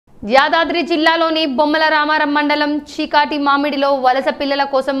యాదాద్రి జిల్లాలోని బొమ్మల రామారం మండలం చీకాటి మామిడిలో వలస పిల్లల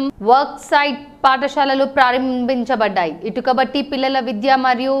కోసం వర్క్ సైట్ పాఠశాలలు ప్రారంభించబడ్డాయి. ఇటుకబట్టి పిల్లల విద్య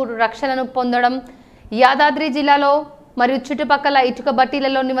మరియు రక్షణను పొందడం యాదాద్రి జిల్లాలో మరియు చుట్టుపక్కల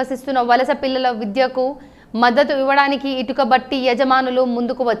ఇటుకబట్టీలలో నివసిస్తున్న వలస పిల్లల విద్యకు మద్దతు ఇవ్వడానికి ఇటుకబట్టి యజమానులు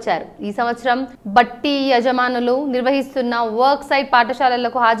ముందుకు వచ్చారు. ఈ సంవత్సరం బట్టి యజమానులు నిర్వహిస్తున్న వర్క్ సైట్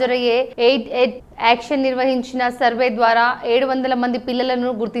పాఠశాలలకు హాజరయ్యే ఎయిడ్ యాక్షన్ నిర్వహించిన సర్వే ద్వారా 700 మంది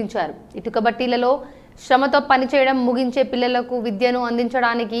పిల్లలను గుర్తించారు. ఇటుకబట్టీలలో శ్రమతో పనిచేయడం ముగించే పిల్లలకు విద్యను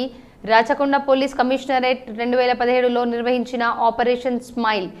అందించడానికి రాచకొండ పోలీస్ కమిషనరేట్ 2017లో నిర్వహించిన ఆపరేషన్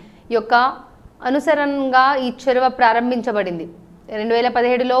స్మైల్ యొక్క అనుసరణగా ఈ చొరవ ప్రారంభించబడింది.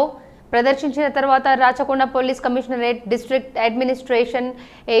 2017లో ప్రదర్శించిన తర్వాత Rachakonda police commissionerate, district administration,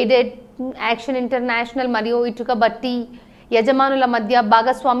 aided action international మరియు ఇటుకబట్టి యజమానుల మధ్య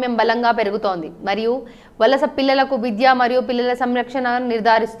భాగస్వామ్యం బలంగా పెరుగుతోంది మరియు వలస పిల్లలకు విద్య మరియు పిల్లల సంరక్షణ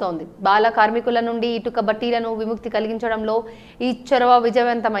నిర్ధారిస్తోంది. బాల కార్మికుల నుండి ఇటుకబట్టీలను విముక్తి కలిగించడంలో ఈ చొరవ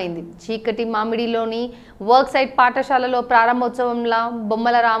విజయవంతమైంది. చీకటి మామిడిలోని వర్క్ సైట్ పాఠశాలలో ప్రారంభోత్సవంలో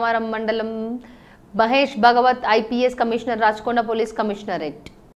బొమ్మల రామారం మండలం Mahesh Bhagwat, IPS commissioner, Rachakonda police commissionerate